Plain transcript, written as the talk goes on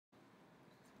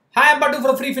Hi, I'm Batu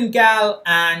from freefincal,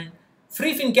 and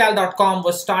freefincal.com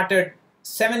was started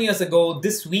 7 years ago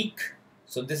this week.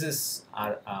 So this is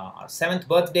our 7th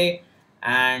birthday,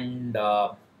 and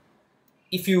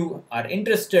if you are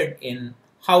interested in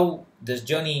how this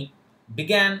journey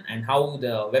began and how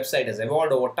the website has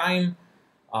evolved over time,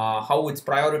 how its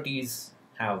priorities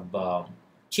have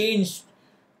changed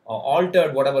or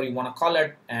altered, whatever you want to call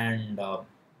it, and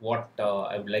what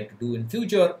I would like to do in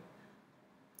future,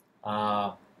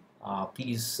 uh,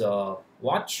 please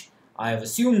watch. I have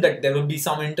assumed that there will be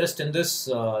some interest in this.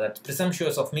 That's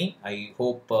presumptuous of me. I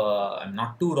hope I'm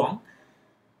not too wrong.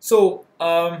 So,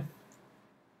 I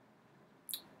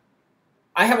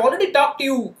have already talked to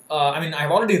you. I have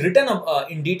already written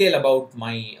in detail about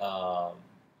my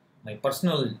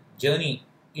personal journey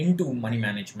into money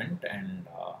management and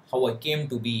how I came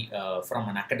to be from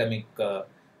an academic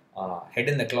head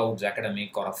in the clouds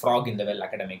academic or a frog in the well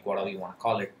academic, whatever you want to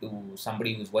call it, to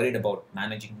somebody who's worried about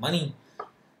managing money.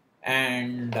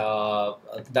 And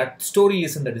that story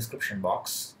is in the description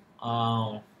box.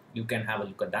 You can have a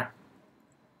look at that.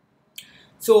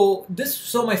 So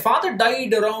my father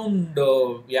died around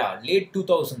late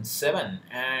 2007,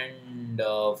 and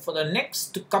for the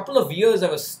next couple of years I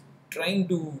was trying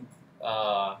to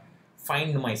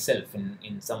find myself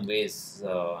in some ways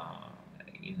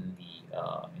in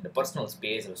the personal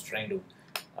space. I was trying to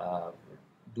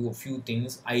do a few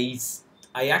things. I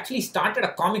actually started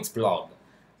a comics blog.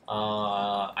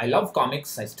 I love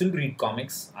comics. I still read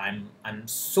comics. I'm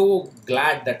so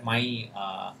glad that my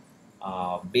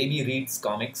baby reads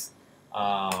comics,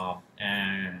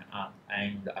 and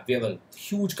we have a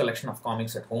huge collection of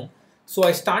comics at home. So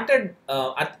I started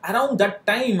at around that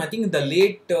time. I think in the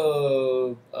late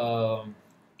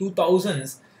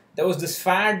 2000s, there was this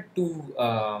fad to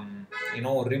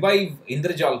revive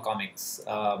Indrajal comics,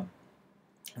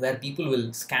 where people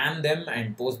will scan them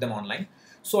and post them online.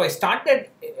 So I started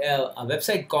a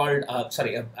website called, a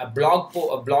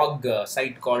blog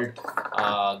site called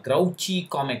Grouchy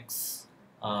Comics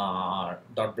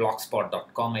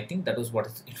 .blogspot.com. I think that was what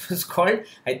it was called.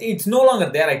 I think it's no longer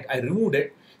there. I removed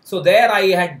it. So there I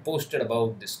had posted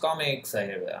about this comics. I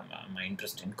have my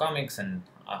interest in comics and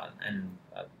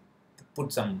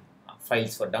put some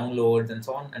files for downloads and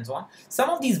so on and so on. Some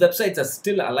of these websites are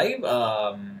still alive.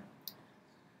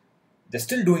 They're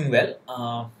still doing well.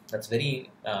 That's very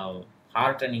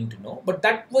heartening to know. But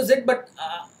that was it. But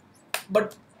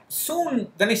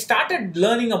soon, when I started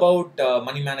learning about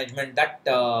money management,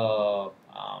 the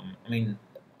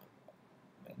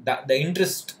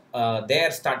interest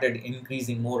there started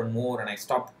increasing more and more, and I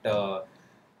stopped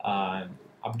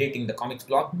updating the comics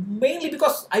blog, mainly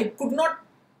because I could not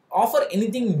offer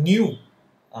anything new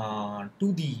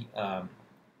to the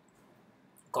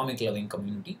comic loving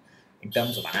community in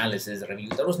terms of analysis, review.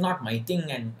 That was not my thing,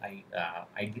 and I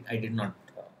did not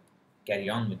carry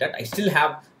on with that. I still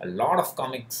have a lot of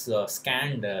comics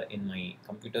scanned in my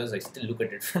computers. I still look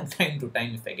at it from time to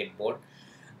time if I get bored.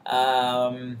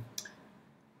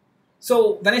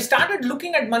 So when I started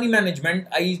looking at money management,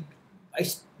 I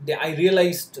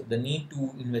realized the need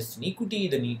to invest in equity,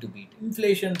 the need to beat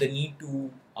inflation, the need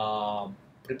to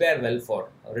prepare well for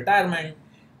retirement.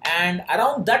 And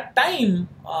around that time,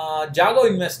 Jago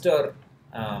Investor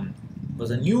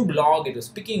was a new blog. It was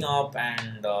picking up,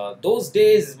 and those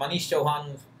days Manish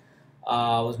Chauhan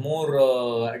was more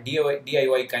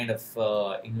DIY kind of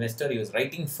investor. He was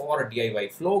writing for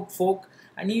DIY folk,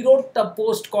 and he wrote a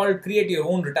post called "Create Your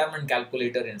Own Retirement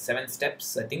Calculator in 7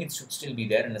 Steps." I think it should still be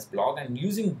there in his blog. And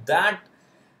using that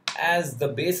as the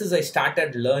basis, I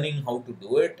started learning how to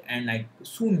do it, and I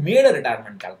soon made a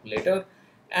retirement calculator.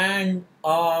 And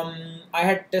I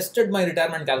had tested my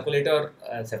retirement calculator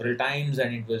several times,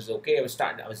 and it was okay. I was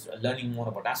learning more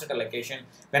about asset allocation.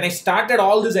 When I started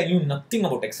all this, I knew nothing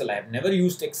about Excel. I have never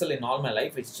used Excel in all my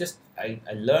life. It's just I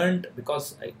learned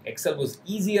because Excel was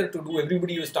easier to do.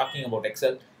 Everybody was talking about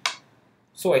Excel,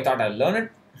 so I thought I'll learn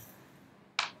it.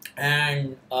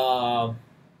 And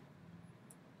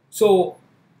so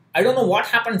I don't know what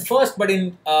happened first, but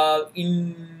in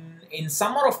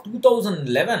summer of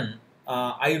 2011.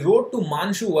 I wrote to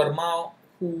Manshu Verma,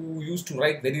 who used to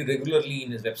write very regularly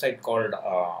in his website called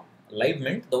Live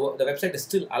Mint. The website is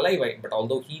still alive, but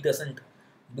although he doesn't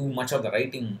do much of the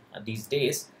writing these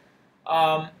days.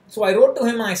 So I wrote to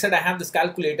him and I said, I have this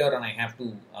calculator and I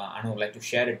would like to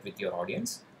share it with your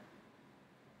audience.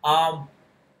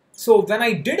 So when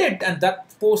I did it, and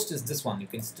that post is this one, you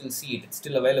can still see it. It's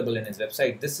still available in his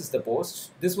website. This is the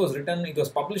post. This was written, it was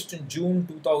published in June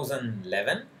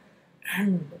 2011.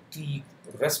 And the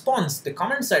response, the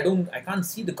comments, I can't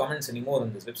see the comments anymore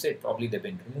on this website. Probably they've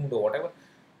been removed or whatever.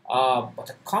 But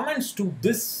the comments to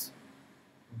this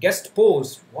guest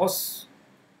post was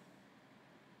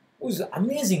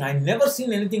amazing. I never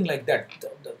seen anything like that.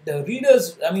 The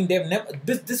readers, I mean, they've never.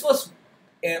 This was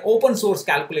an open source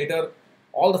calculator.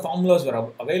 All the formulas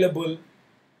were available,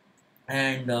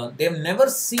 and they've never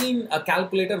seen a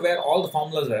calculator where all the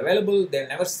formulas were available. They've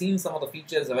never seen some of the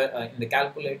features in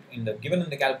the given in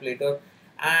the calculator,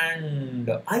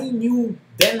 and I knew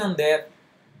then and there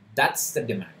that's the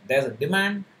demand. There's a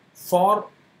demand for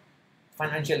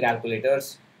financial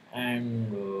calculators,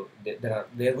 and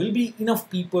there will be enough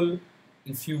people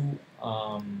if you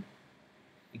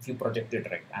project it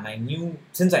right. And I knew,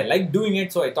 since I like doing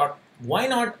it, so I thought, why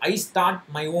not I start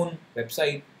my own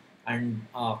website and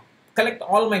collect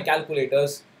all my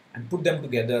calculators and put them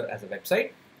together as a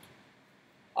website.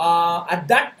 At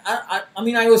that, I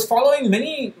mean, I was following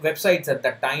many websites at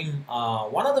that time.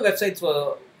 One of the websites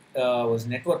was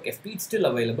Network FP. It's still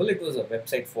available. It was a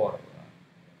website for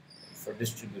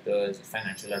distributors,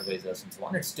 financial advisors, and so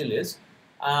on. It still is.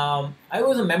 I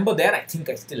was a member there. I think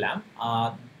I still am.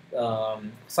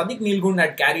 Sadiq Nilgund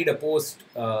had carried a post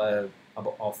of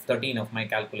 13 of my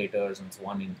calculators and so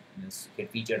on. He had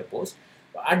featured a post.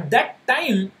 At that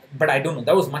time, but I don't know,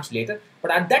 that was much later.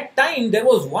 But at that time, there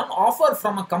was one offer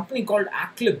from a company called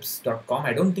Eclipse.com.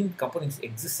 I don't think companies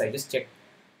exist. I just checked.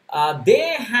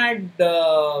 They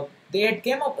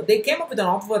came up with an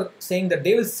offer saying that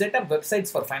they will set up websites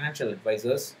for financial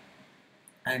advisors,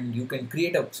 and you can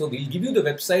create so we'll give you the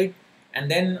website,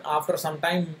 and then after some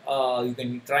time you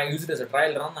can use it as a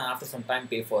trial run, and after some time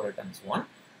pay for it and so on.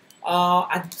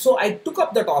 So I took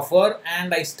up that offer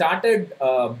and I started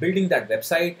building that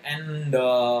website, and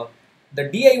the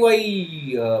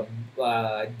DIY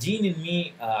gene in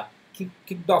me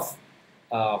kicked off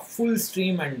full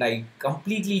stream, and I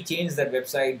completely changed that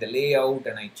website, the layout,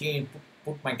 and I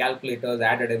put my calculators,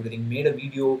 added everything, made a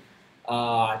video.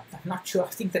 I'm not sure, I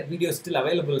think that video is still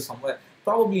available somewhere,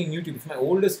 probably in YouTube. It's my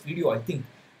oldest video, I think.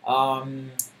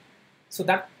 So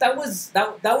that was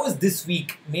this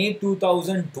week, May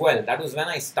 2012. That was when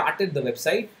I started the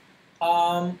website.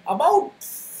 About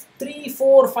 3,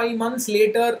 4, 5 months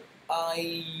later,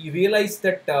 I realized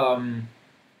that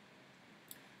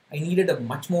I needed a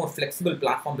much more flexible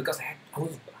platform, because I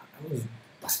was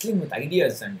bustling with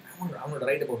ideas, and I wanted to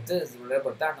write about this, write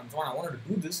about that, and so on. I wanted to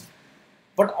do this.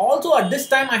 But also at this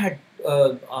time, I had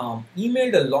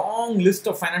emailed a long list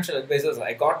of financial advisors.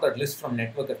 I got that list from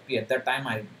Network FP. At that time,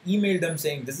 I emailed them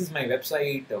saying, this is my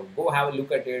website, go have a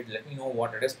look at it, let me know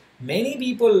what it is. Many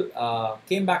people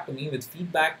came back to me with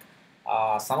feedback.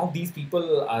 Some of these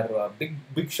people are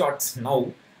big shots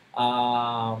now.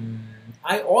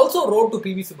 I also wrote to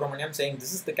PV Subramaniam saying,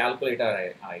 this is the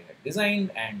calculator I had designed,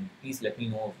 and please let me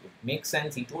know if it makes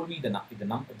sense. He told me the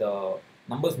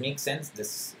numbers make sense,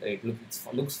 it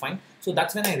looks fine. So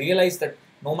that's when I realized that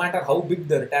no matter how big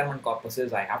the retirement corpus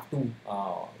is, I have to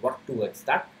work towards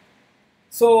that.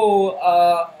 So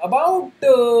about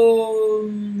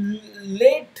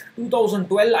late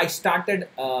 2012, I started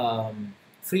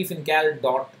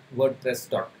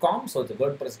freefincal.wordpress.com. So it's a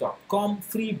wordpress.com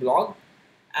free blog.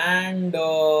 And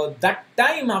that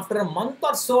time, after a month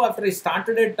or so after I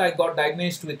started it, I got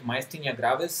diagnosed with myasthenia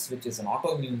gravis, which is an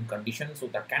autoimmune condition. So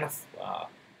that kind of, I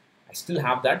still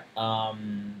have that.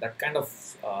 That kind of,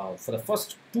 for the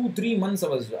first 2-3 months, I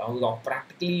was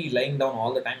practically lying down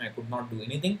all the time. I could not do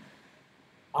anything.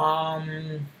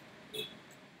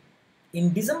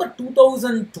 In December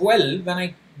 2012,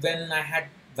 when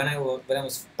I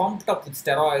was pumped up with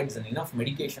steroids and enough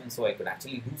medication, so I could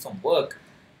actually do some work.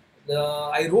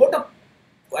 I wrote a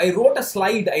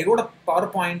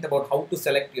PowerPoint about how to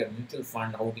select your mutual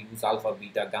fund, how to use alpha,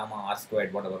 beta, gamma, R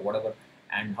squared, whatever,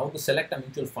 and how to select a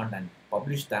mutual fund, and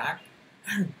published that.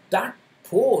 And that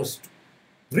post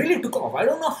really took off. I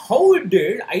don't know how it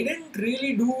did. I didn't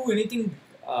really do anything.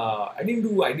 I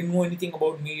didn't know anything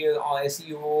about media or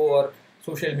SEO or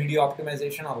social media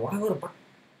optimization or whatever, but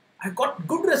I got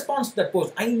good response to that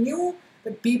post. I knew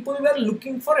that people were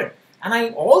looking for it. And I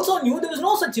also knew there was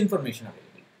no such information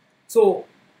available. So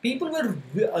people were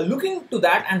looking to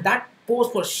that, and that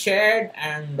post was shared.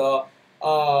 And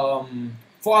for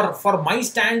my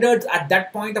standards, at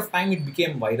that point of time, it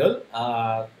became viral.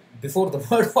 Before, the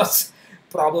word was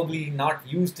probably not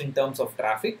used in terms of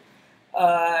traffic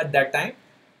at that time.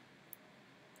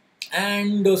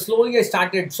 And slowly I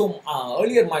started. So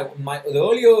earlier, the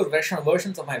earlier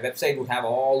versions of my website would have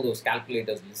all those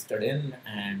calculators listed in,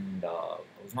 and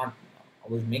I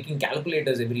was making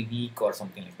calculators every week or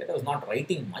something like that. I was not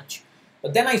writing much.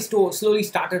 But then I slowly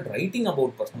started writing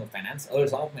about personal finance.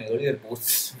 Some of my earlier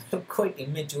posts were quite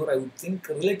immature, I would think,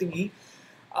 relatively.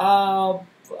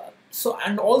 So,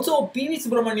 and also PV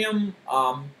Subramaniam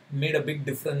made a big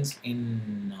difference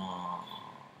in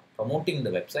promoting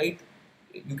the website.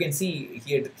 You can see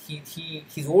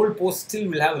his old post still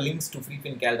will have links to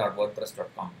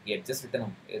freefincal.wordpress.com. He had just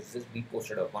written, it's just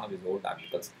reposted one of his old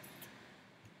articles.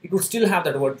 It would still have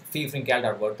that word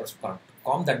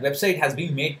freefincal.wordpress.com. That website has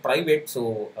been made private,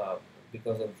 so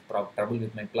because of trouble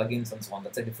with my plugins and so on,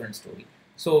 that's a different story.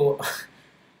 So,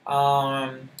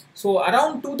 so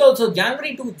around 2000,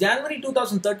 January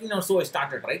 2013 or so, I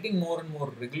started writing more and more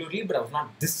regularly, but I was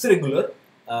not this regular.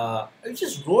 I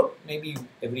just wrote maybe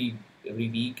every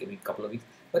week, every couple of weeks.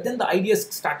 But then the ideas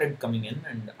started coming in,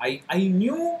 and I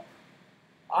knew.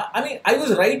 I mean, I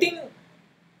was writing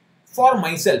for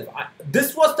myself.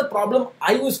 This was the problem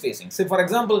I was facing. So, for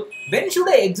example, when should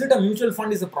I exit a mutual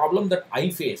fund is a problem that I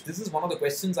faced. This is one of the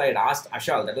questions I had asked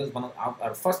Ashal. That was one of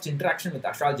our first interaction with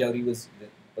Ashal Jowhari was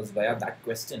via that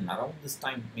question around this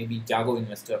time, maybe Jago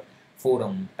Investor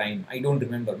Forum time. I don't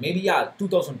remember. Maybe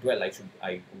 2012.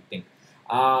 I would think.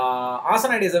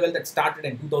 Asana Isabel that started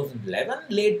in 2011,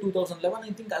 late 2011.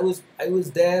 I think I was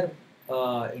there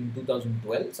in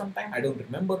 2012 sometime. I don't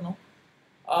remember now.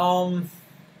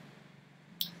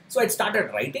 So I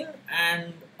started writing,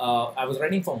 and I was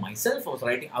writing for myself. I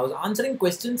was answering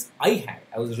questions I had.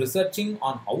 I was researching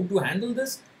on how to handle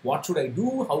this. What should I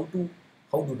do? How to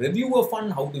review a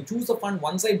fund? How to choose a fund?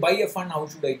 Once I buy a fund, how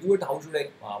should I do it?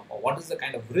 What is the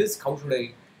kind of risk? How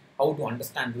to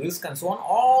understand risk and so on?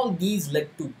 All these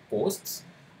led to posts.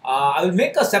 I will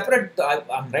make a separate.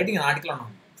 I'm writing an article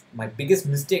on my biggest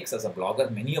mistakes as a blogger.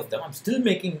 Many of them. I'm still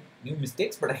making new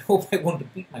mistakes, but I hope I won't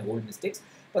repeat my old mistakes.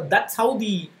 But that's how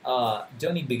the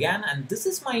journey began, and this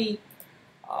is my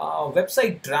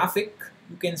website traffic.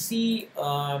 You can see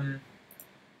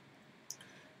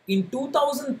in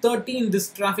 2013 this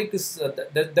traffic is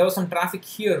there was some traffic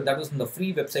here that was in the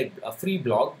free website, a free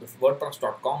blog, the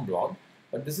WordPress.com blog.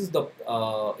 But this is the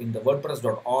in the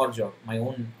WordPress.org, or my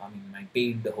own, my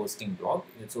paid hosting blog.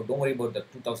 So don't worry about the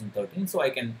 2013. So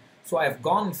I have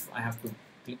gone. I have to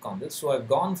click on this. So I've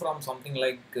gone from something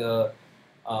like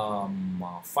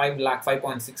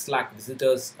 5.6 lakh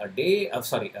visitors a day. A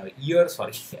year.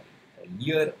 Sorry, a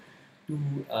year to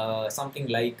something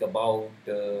like about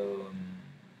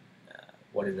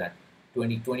what is that?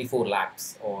 24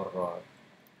 lakhs or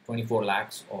 24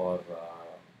 lakhs or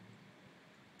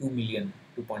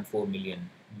 2.4 million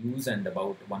views and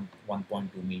about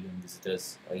 1.2 million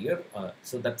visitors a year.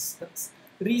 So that's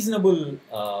reasonable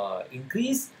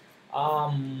increase.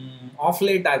 Of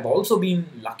late, I've also been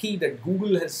lucky that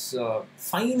Google has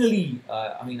finally,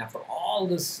 after all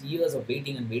these years of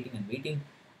waiting, I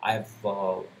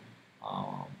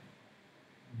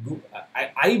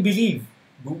believe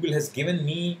Google has given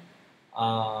me,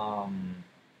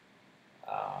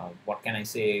 what can I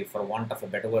say, for want of a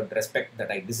better word, respect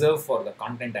that I deserve for the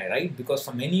content I write, because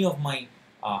for many of my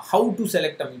how to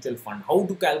select a mutual fund, how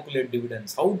to calculate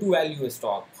dividends, how to value a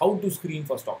stock, how to screen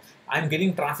for stock, I'm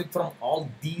getting traffic from all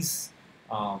these,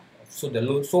 so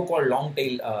the so-called long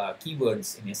tail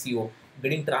keywords in SEO,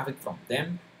 getting traffic from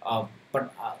them,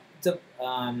 but it's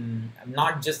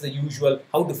not just the usual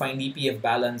how to find EPF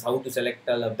balance, how to select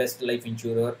a best life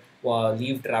insurer,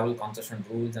 leave travel concession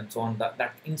rules and so on.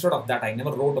 That instead of that, I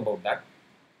never wrote about that.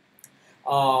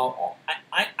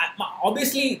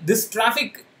 Obviously, this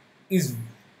traffic is,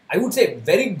 I would say,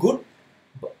 very good,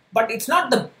 but it's not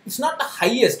the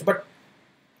highest. But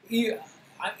it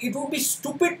would be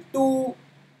stupid to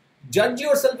judge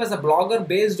yourself as a blogger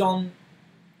based on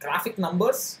traffic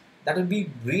numbers. That would be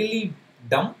really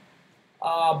dumb.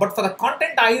 But for the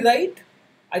content I write,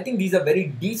 I think these are very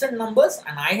decent numbers,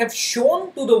 and I have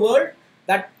shown to the world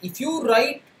that if you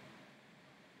write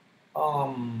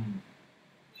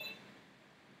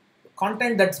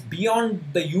content that's beyond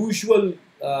the usual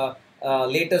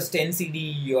latest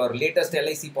NCD or latest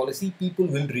LIC policy, people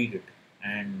will read it.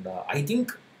 And I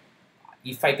think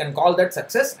if I can call that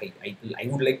success, I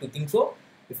would like to think so.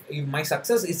 If my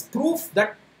success is proof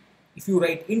that if you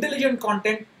write intelligent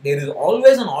content, there is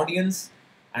always an audience,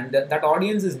 and that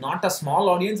audience is not a small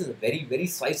audience, it's a very, very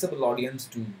sizable audience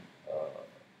to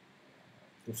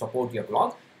support your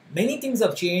blog. Many things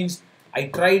have changed. I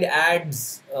tried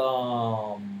ads.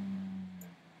 I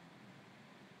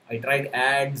tried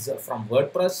ads from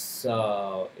WordPress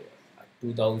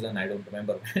 2000, I don't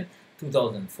remember when,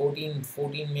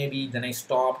 2014 maybe. Then I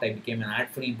stopped. I became an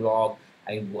ad-free blog.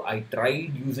 I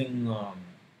tried using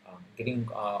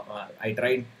I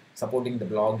tried supporting the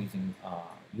blog using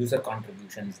user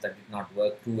contributions. That did not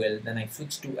work too well. Then I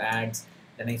switched to ads.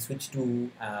 Then I switched to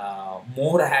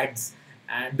more ads.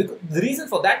 And because the reason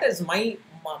for that is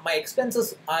my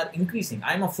expenses are increasing.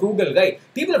 I'm a frugal guy.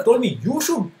 People have told me you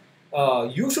should.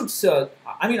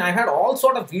 I mean, I had all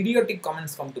sort of idiotic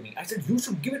comments come to me. I said you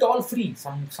should give it all free.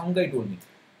 Some guy told me,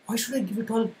 why should I give it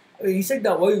all? He said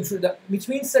why you should, which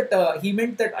means that he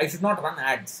meant that I should not run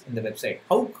ads in the website.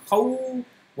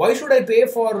 Why should I pay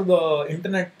for the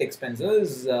internet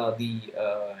expenses, the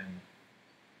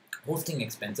hosting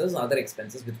expenses, other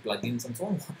expenses with plugins and so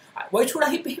on? Why should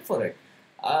I pay for it?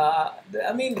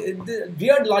 I mean, the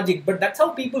weird logic, but that's how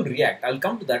people react. I'll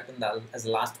come to that as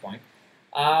the last point.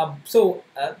 So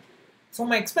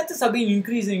my expenses have been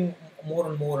increasing more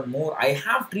and more and more. I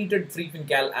have treated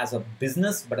freefincal as a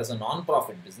business, but as a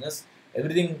non-profit business.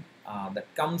 Everything that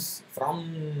comes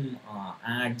from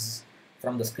ads,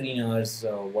 from the screeners,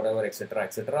 whatever, etc.,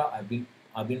 etc.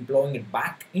 I've been plowing it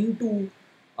back into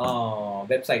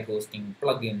website hosting,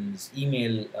 plugins,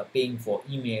 email, paying for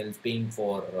emails, paying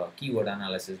for keyword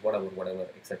analysis, whatever,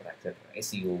 etc., etc.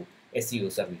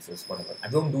 SEO services, whatever. I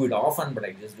don't do it often, but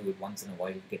I just do it once in a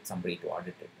while, get somebody to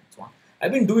audit it and so on.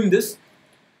 I've been doing this.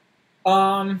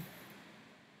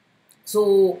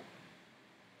 So,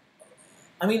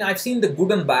 I mean, I've seen the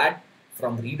good and bad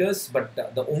from readers, but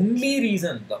the only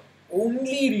reason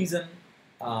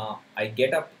I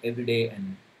get up every day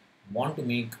and want to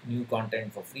make new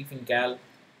content for freefincal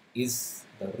is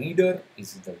the reader,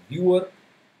 is the viewer.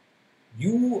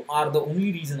 You are the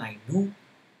only reason I do.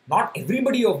 Not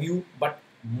everybody of you, but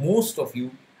most of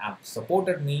you have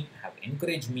supported me, have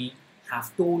encouraged me,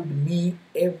 have told me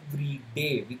every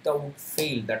day without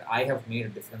fail that I have made a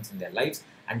difference in their lives.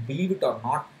 And believe it or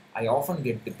not, I often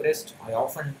get depressed. I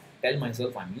often tell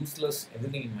myself I'm useless.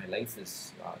 Everything in my life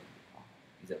is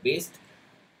a waste.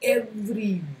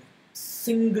 Every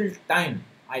single time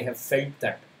I have felt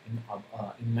that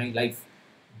in my life,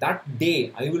 that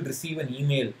day I will receive an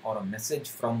email or a message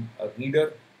from a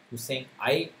reader who's saying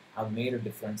I have made a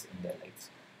difference in their lives.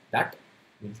 That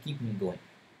will keep me going.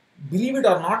 Believe it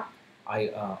or not,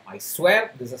 I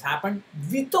swear this has happened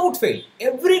without fail.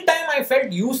 Every time I felt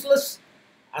useless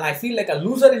and I feel like a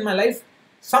loser in my life,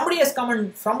 somebody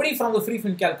from the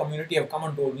freefincal community have come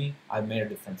and told me I've made a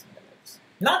difference in their lives.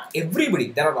 Not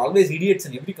everybody. There are always idiots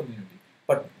in every community.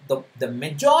 But the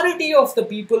majority of the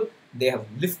people, they have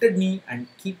lifted me and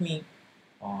keep me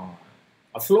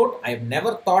afloat. I have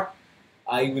never thought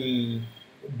I will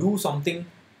do something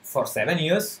for 7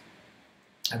 years.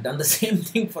 I've done the same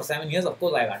thing for 7 years. Of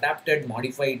course, I've adapted,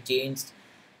 modified, changed.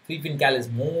 freefincal is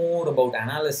more about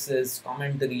analysis,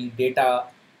 commentary, data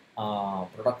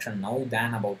production now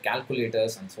than about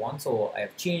calculators and so on. So I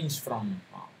have changed from,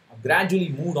 gradually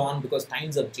moved on because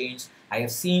times have changed. I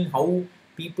have seen how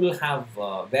people have,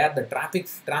 where the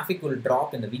traffic will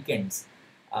drop in the weekends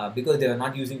because they are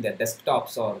not using their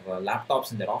desktops or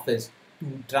laptops in their office.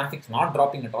 Traffic's not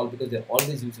dropping at all because they're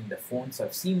always using their phones. So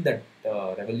I've seen that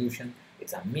revolution.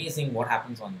 It's amazing what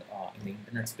happens on in the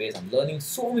internet space. I'm learning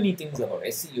so many things about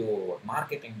SEO, about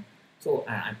marketing. So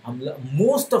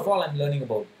most of all, I'm learning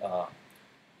about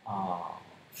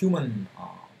human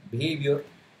behavior,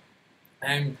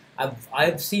 and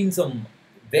I've seen some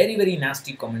very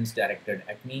nasty comments directed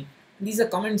at me. These are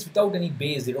comments without any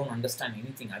base. They don't understand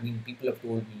anything. I mean, people have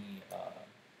told me.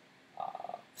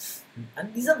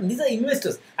 And these are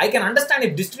investors. I can understand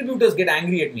if distributors get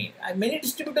angry at me. Many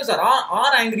distributors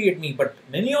are angry at me, but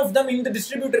many of them in the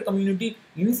distributor community,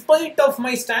 in spite of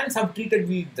my stance, have treated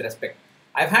me with respect.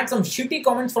 I've had some shitty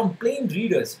comments from plain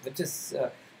readers, which is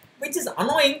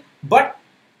annoying. But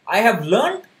I have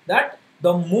learned that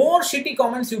the more shitty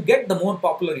comments you get, the more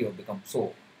popular you have become.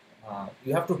 So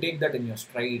you have to take that in your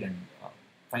stride and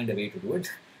find a way to do it.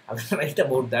 I will write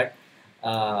about that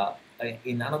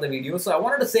in another video. So I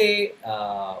wanted to say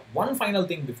one final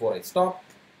thing before I stop.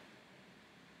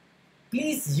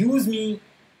 Please use me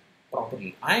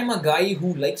properly. I am a guy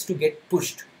who likes to get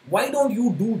pushed. Why don't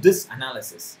you do this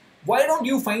analysis? Why don't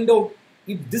you find out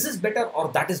if this is better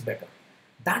or that is better?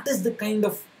 That is the kind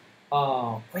of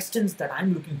questions that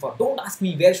I'm looking for. Don't ask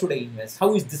me where should I invest,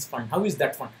 how is this fund, how is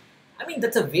that fund. I mean,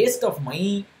 that's a waste of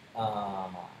my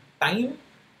time,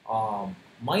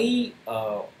 my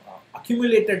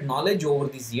accumulated knowledge over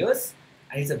these years,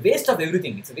 and it's a waste of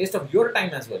everything. It's a waste of your time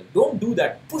as well. Don't do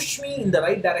that. Push me in the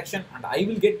right direction and I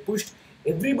will get pushed.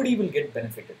 Everybody will get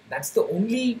benefited. That's the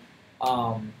only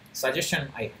suggestion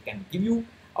I can give you.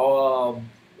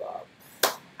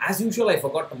 As usual, I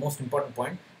forgot the most important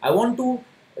point. I want to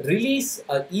release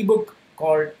an ebook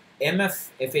called MF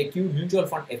FAQ, Mutual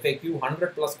Fund FAQ,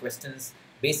 100 plus questions,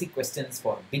 basic questions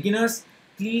for beginners.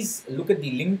 Please look at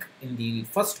the link in the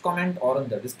first comment or in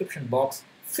the description box.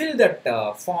 Fill that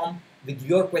form with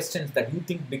your questions that you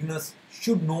think beginners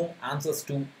should know answers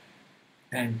to.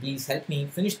 and please help me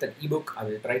finish that ebook. I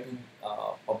will try to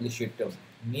publish it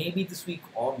maybe this week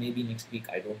or maybe next week.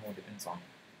 I don't know, depends on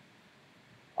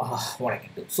what I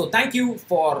can do. So thank you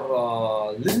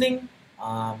for listening.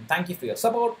 Thank you for your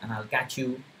support, and I'll catch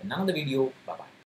you in another video. Bye bye.